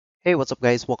Hey, what's up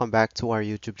guys? Welcome back to our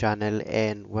YouTube channel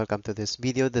and welcome to this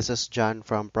video. This is John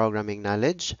from Programming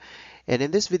Knowledge. And in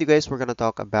this video guys, we're going to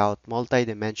talk about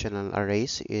multi-dimensional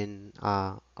arrays in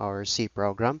our C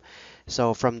program.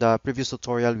 So from the previous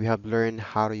tutorial, we have learned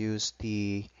how to use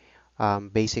the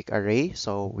basic array.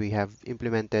 So we have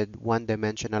implemented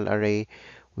one-dimensional array.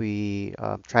 We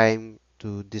trying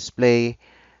to display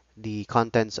the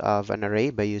contents of an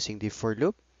array by using the for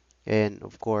loop. And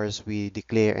of course, we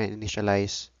declare and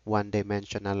initialize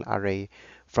one-dimensional array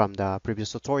from the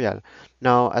previous tutorial.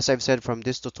 Now, as I've said, from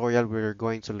this tutorial, we're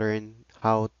going to learn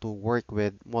how to work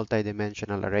with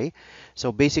multi-dimensional array.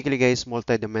 So basically, guys,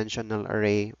 multi-dimensional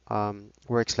array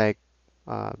works like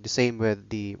the same with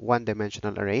the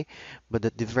one-dimensional array, but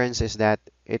the difference is that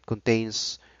it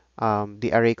contains the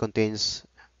array contains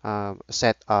a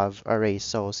set of arrays.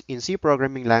 So in C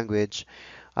programming language,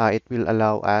 it will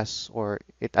allow us or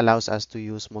it allows us to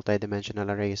use multidimensional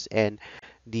arrays, and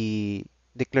the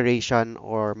declaration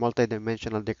or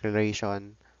multidimensional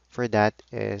declaration for that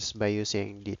is by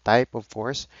using the type, of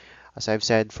course. As I've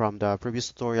said from the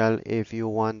previous tutorial, if you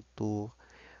want to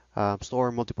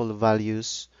store multiple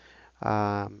values,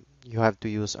 you have to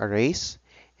use arrays,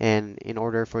 and in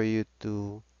order for you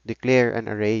to declare an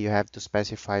array, you have to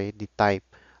specify the type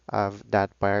of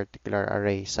that particular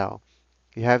array. So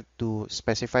you have to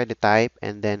specify the type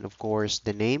and then of course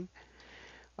the name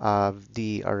of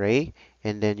the array,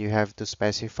 and then you have to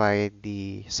specify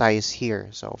the size here.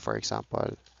 So for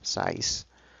example, size.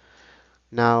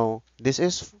 Now this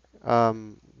is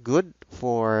good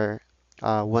for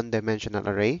one-dimensional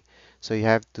array. So you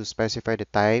have to specify the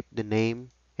type, the name,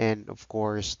 and of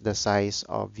course the size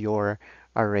of your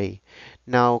array.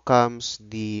 Now comes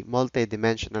the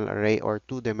multi-dimensional array or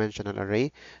two-dimensional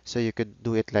array. So you could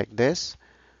do it like this.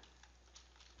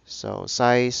 So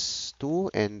size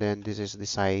 2, and then this is the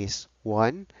size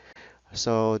 1.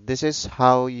 So this is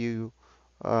how you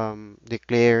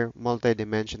declare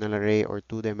multi-dimensional array or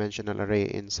two-dimensional array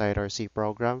inside our C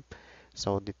program.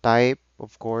 So the type,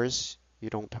 of course, you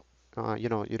don't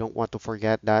want to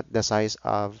forget that the size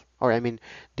of, or I mean,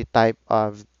 the type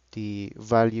of the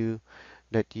value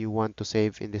that you want to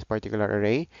save in this particular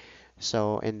array.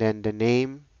 So, and then the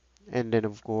name, and then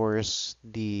of course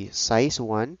the size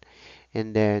 1,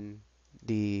 and then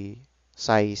the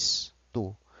size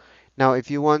 2. Now,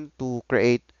 if you want to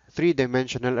create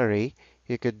three-dimensional array,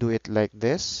 you could do it like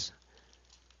this.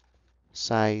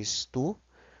 Size 2,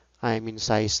 I mean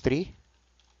size 3.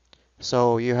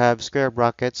 So you have square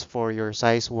brackets for your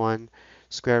size 1,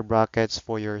 square brackets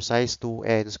for your size 2,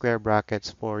 and square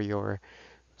brackets for your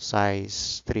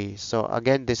size 3. So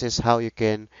again, this is how you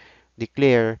can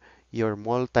declare your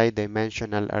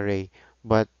multi-dimensional array.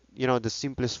 But the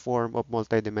simplest form of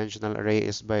multi-dimensional array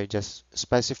is by just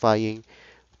specifying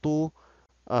two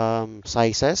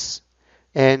sizes.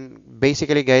 And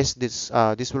basically, guys, this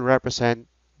will represent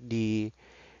the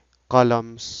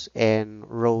columns and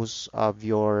rows of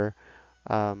your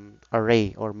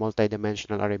array or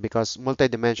multi-dimensional array, because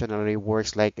multi-dimensional array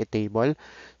works like a table.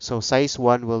 So size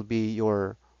 1 will be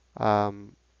your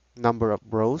number of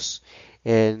rows,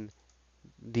 and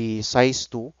the size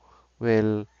 2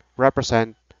 will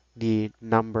represent the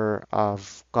number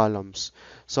of columns.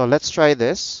 So let's try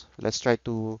this. Let's try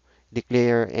to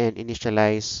declare and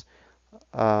initialize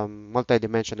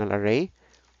multi-dimensional array.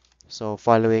 So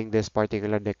following this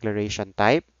particular declaration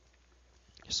type.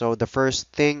 So the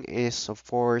first thing is of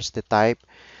course the type.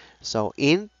 So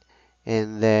int,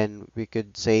 and then we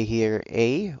could say here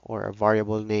a, or a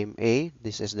variable name a.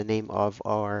 This is the name of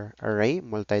our array,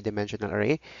 multi-dimensional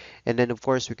array. And then of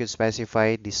course we could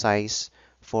specify the size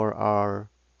for our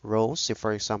rows. Say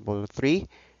for example 3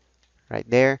 right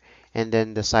there, and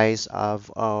then the size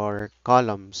of our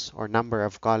columns or number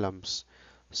of columns.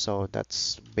 So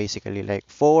that's basically like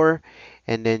 4,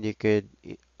 and then you could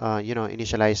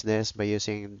initialize this by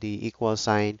using the equal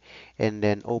sign and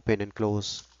then open and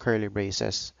close curly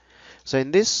braces. So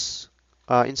in this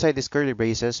inside these curly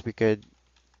braces, we could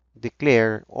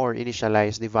declare or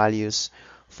initialize the values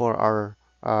for our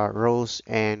rows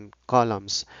and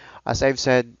columns. As I've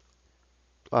said,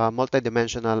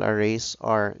 multidimensional arrays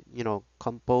are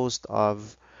composed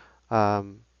of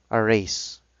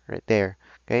arrays right there.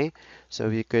 Okay, so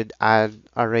we could add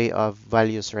array of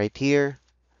values right here.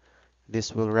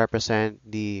 This will represent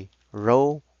the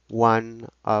row 1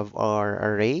 of our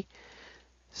array.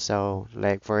 So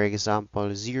like for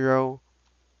example 0,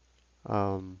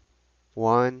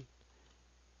 1,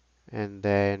 and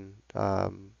then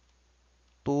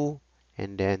 2,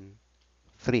 and then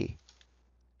 3.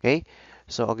 Okay,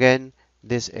 so again,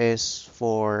 this is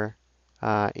for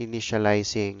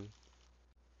initializing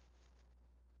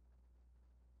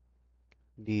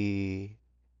the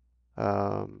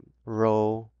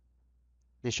row,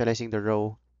 initializing the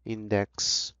row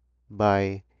index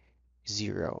by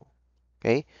 0.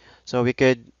 Okay, so we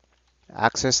could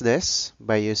access this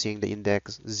by using the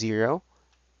index 0.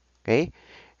 Okay,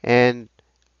 and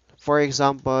for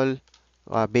example,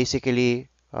 basically,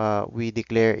 we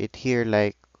declare it here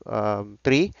like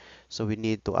 3, so we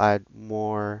need to add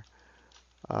more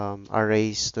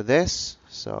arrays to this.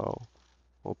 So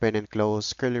open and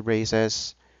close curly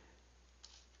braces,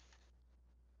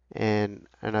 and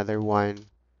another one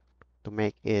to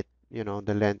make it,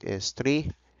 the length is 3.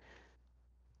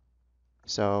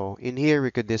 So in here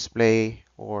we could display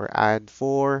or add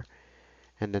 4,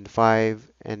 and then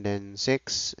 5, and then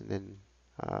 6, and then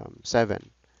 7.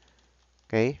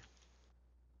 Okay,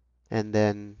 and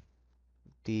then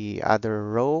the other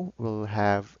row will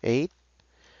have 8,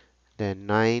 then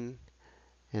 9,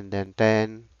 and then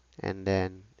 10, and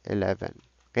then 11.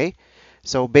 Okay,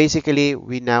 so basically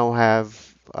we now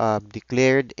have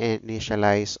declared and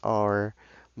initialized our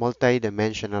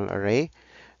multi-dimensional array.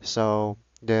 So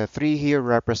the three here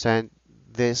represent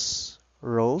this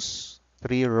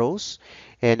three rows,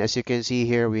 and as you can see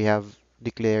here, we have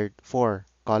declared 4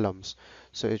 columns.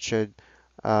 So it should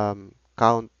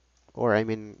count, or I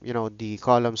mean, the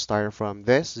columns start from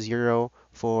this 0,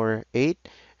 4, 8,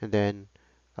 and then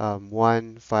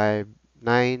 1, 5,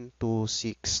 9, 2,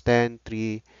 6, 10,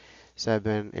 3,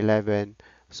 7, 11.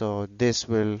 So this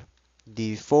will,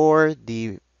 the 4,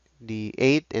 the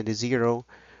 8, and the 0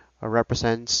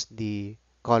 represents the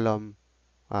column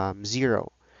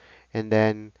 0, and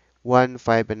then 1,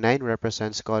 5, and 9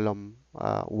 represents column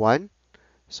 1.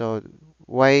 So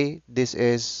why this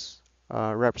is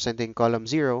representing column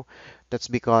 0? That's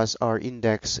because our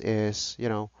index is,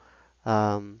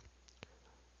 um,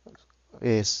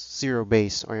 is 0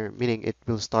 base, or meaning it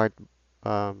will start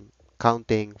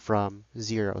counting from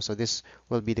 0. So this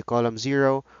will be the column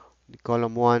 0, the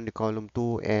column 1, the column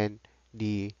 2, and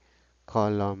the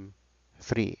column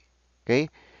 3. Okay,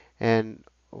 and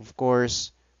of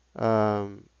course,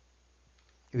 um,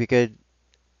 we could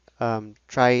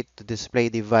try to display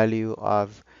the value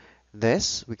of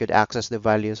this. We could access the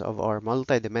values of our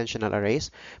multi-dimensional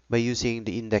arrays by using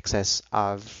the indexes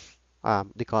of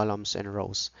the columns and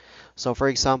rows. So for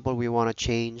example, we want to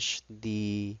change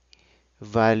the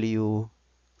value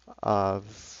of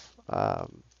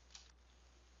um,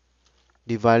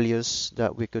 the values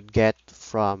that we could get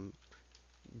from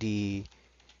the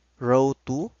row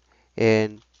 2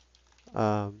 and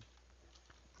um,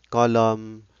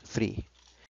 column 3.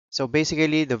 So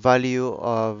basically the value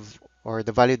of, or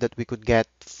the value that we could get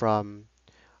from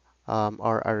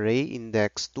our array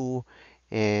index 2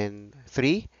 and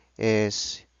 3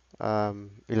 is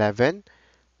 11,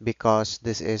 because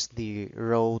this is the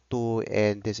row 2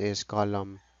 and this is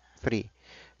column 3.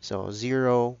 So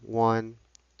 0, 1,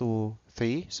 2,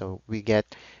 3. So we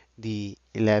get the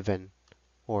 11,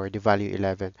 or the value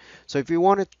 11. So if we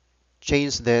want to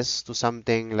change this to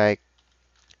something like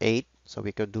 8, so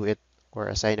we could do it or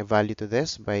assign a value to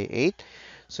this by 8.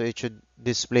 So it should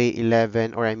display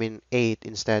 11, or I mean 8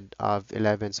 instead of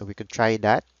 11. So we could try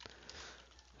that.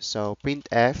 So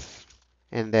printf,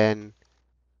 and then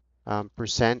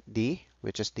percent %d,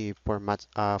 which is the format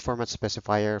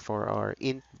specifier for our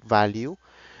int value.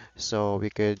 So we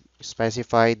could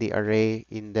specify the array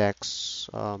index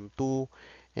 2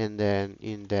 and then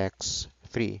index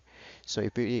 3. So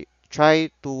if we try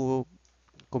to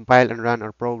compile and run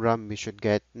our program, we should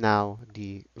get now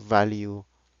the value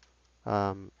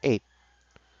 8.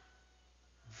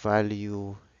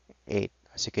 Value 8,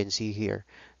 as you can see here.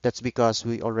 That's because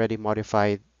we already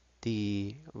modified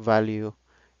the value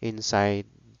inside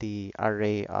the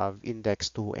array of index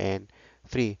 2 and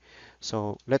 3.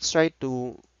 So let's try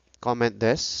to comment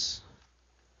this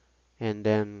and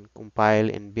then compile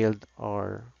and build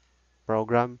our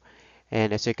program.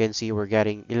 And as you can see, we're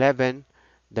getting 11.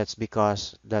 That's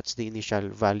because that's the initial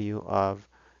value of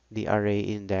the array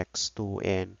index 2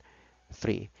 and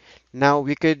 3. Now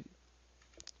we could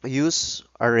use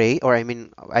array, or I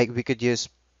mean, we could use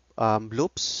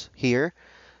loops here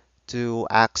to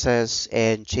access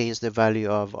and change the value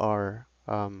of our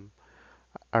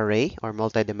array or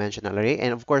multi-dimensional array.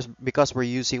 And of course, because we're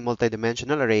using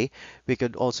multi-dimensional array, we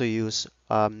could also use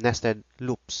nested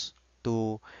loops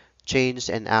to change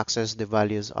and access the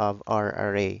values of our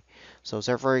array. So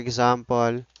say for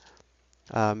example,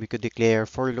 we could declare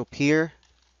for loop here,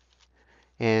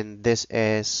 and this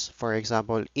is, for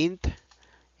example, int,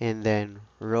 and then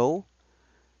row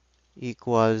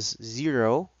equals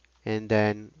 0, and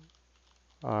then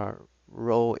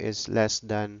row is less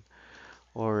than,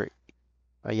 or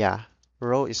yeah,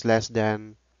 row is less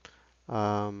than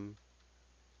um,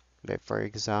 like for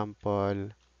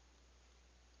example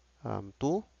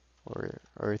 2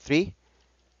 or 3,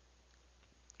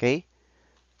 okay,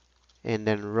 and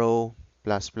then row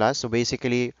plus plus. So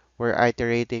basically we're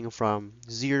iterating from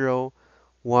 0,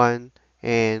 1,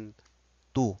 and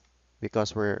 2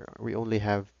 because we only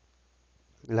have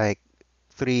like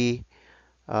 3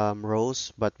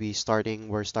 rows, but we're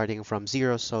starting from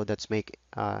 0, so that's making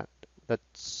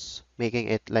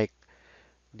it like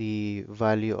the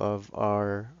value of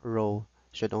our row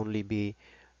should only be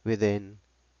within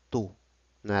 2,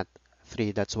 not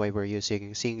 3. That's why we're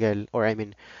using single, or I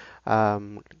mean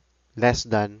um, less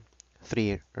than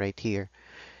 3 right here.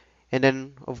 And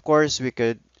then of course we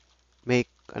could make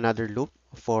another loop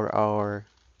for our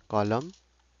column.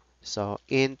 So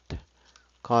int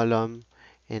column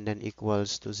and then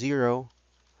equals to 0,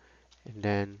 and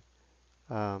then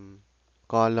um,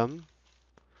 column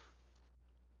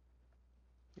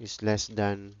is less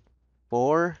than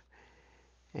 4,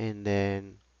 and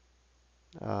then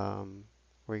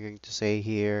we're going to say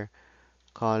here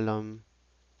column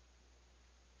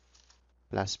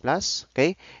plus plus,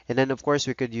 okay. And then of course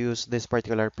we could use this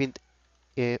particular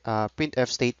printf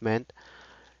statement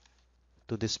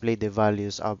to display the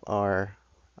values of our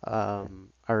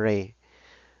array.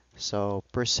 So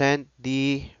percent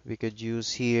 %d, we could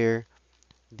use here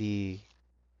the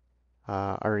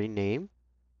array name,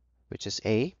 which is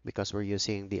a, because we're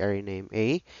using the array name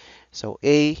a. So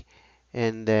a,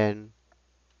 and then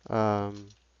um,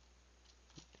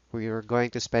 we are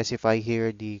going to specify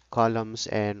here the columns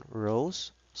and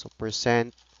rows. So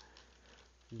percent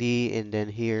 %d, and then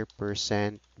here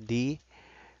percent %d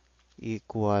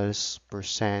equals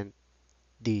percent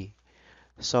 %d.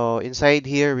 So inside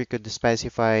here we could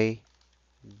specify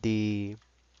the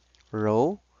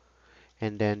row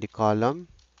and then the column,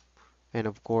 and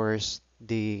of course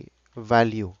the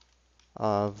value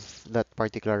of that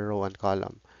particular row and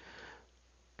column.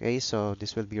 Okay, so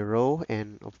this will be row,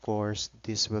 and of course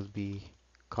this will be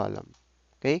column.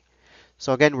 Okay,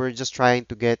 so again we're just trying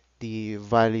to get the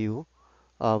value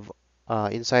of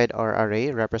inside our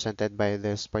array represented by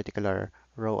this particular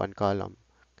row and column.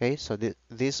 Okay, so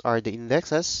these are the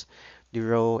indexes, the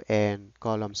row and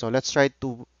column. So let's try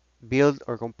to build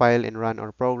or compile and run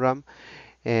our program,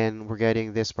 and we're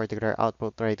getting this particular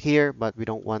output right here, but we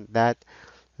don't want that.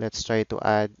 Let's try to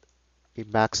add a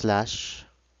backslash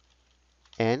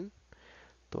n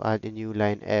to add a new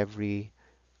line every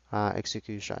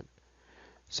execution.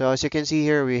 So as you can see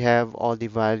here, we have all the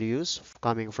values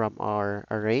coming from our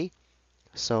array.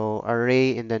 So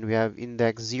array, and then we have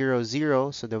index 0,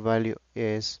 0, so the value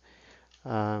is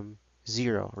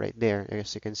 0 right there,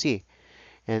 as you can see.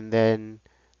 And then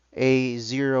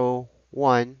a0,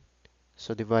 1,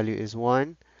 so the value is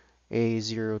 1.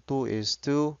 a02 is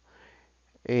 2.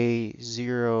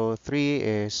 a03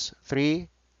 is 3.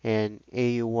 And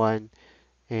a1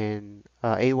 and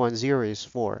a10 is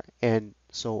 4, and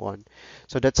so on.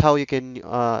 So that's how you can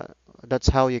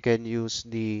use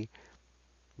the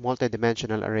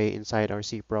multidimensional array inside our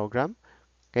C program.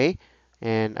 Okay,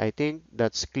 and I think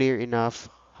that's clear enough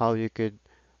how you could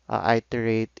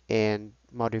iterate and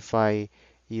modify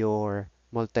your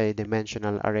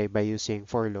multidimensional array by using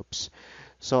for loops.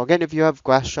 So again, if you have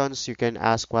questions, you can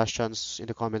ask questions in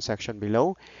the comment section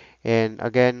below. And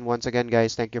again, once again,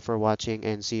 guys, thank you for watching,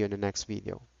 and see you in the next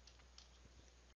video.